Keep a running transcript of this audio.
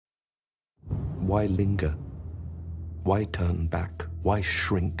Why linger? Why turn back? Why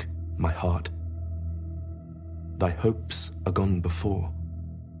shrink, my heart? Thy hopes are gone before.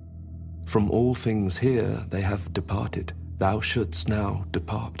 From all things here they have departed. Thou shouldst now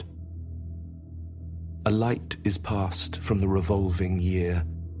depart. A light is passed from the revolving year,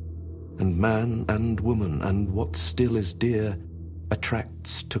 and man and woman and what still is dear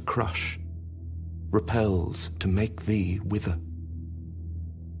attracts to crush, repels to make thee wither.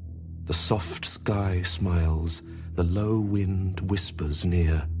 The soft sky smiles, the low wind whispers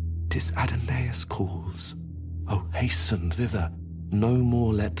near. 'Tis Adonais calls. Oh, hasten thither. No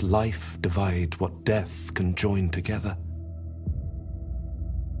more let life divide what death can join together.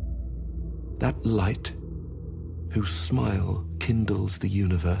 That light, whose smile kindles the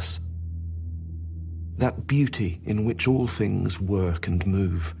universe, that beauty in which all things work and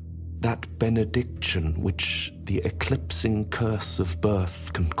move, that benediction which the eclipsing curse of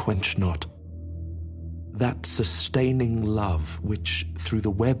birth can quench not, that sustaining love which through the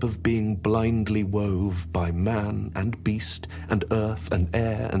web of being blindly wove by man and beast and earth and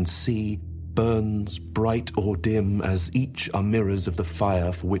air and sea burns bright or dim as each are mirrors of the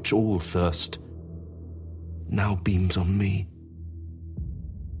fire for which all thirst, now beams on me,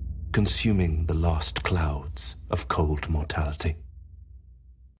 consuming the last clouds of cold mortality.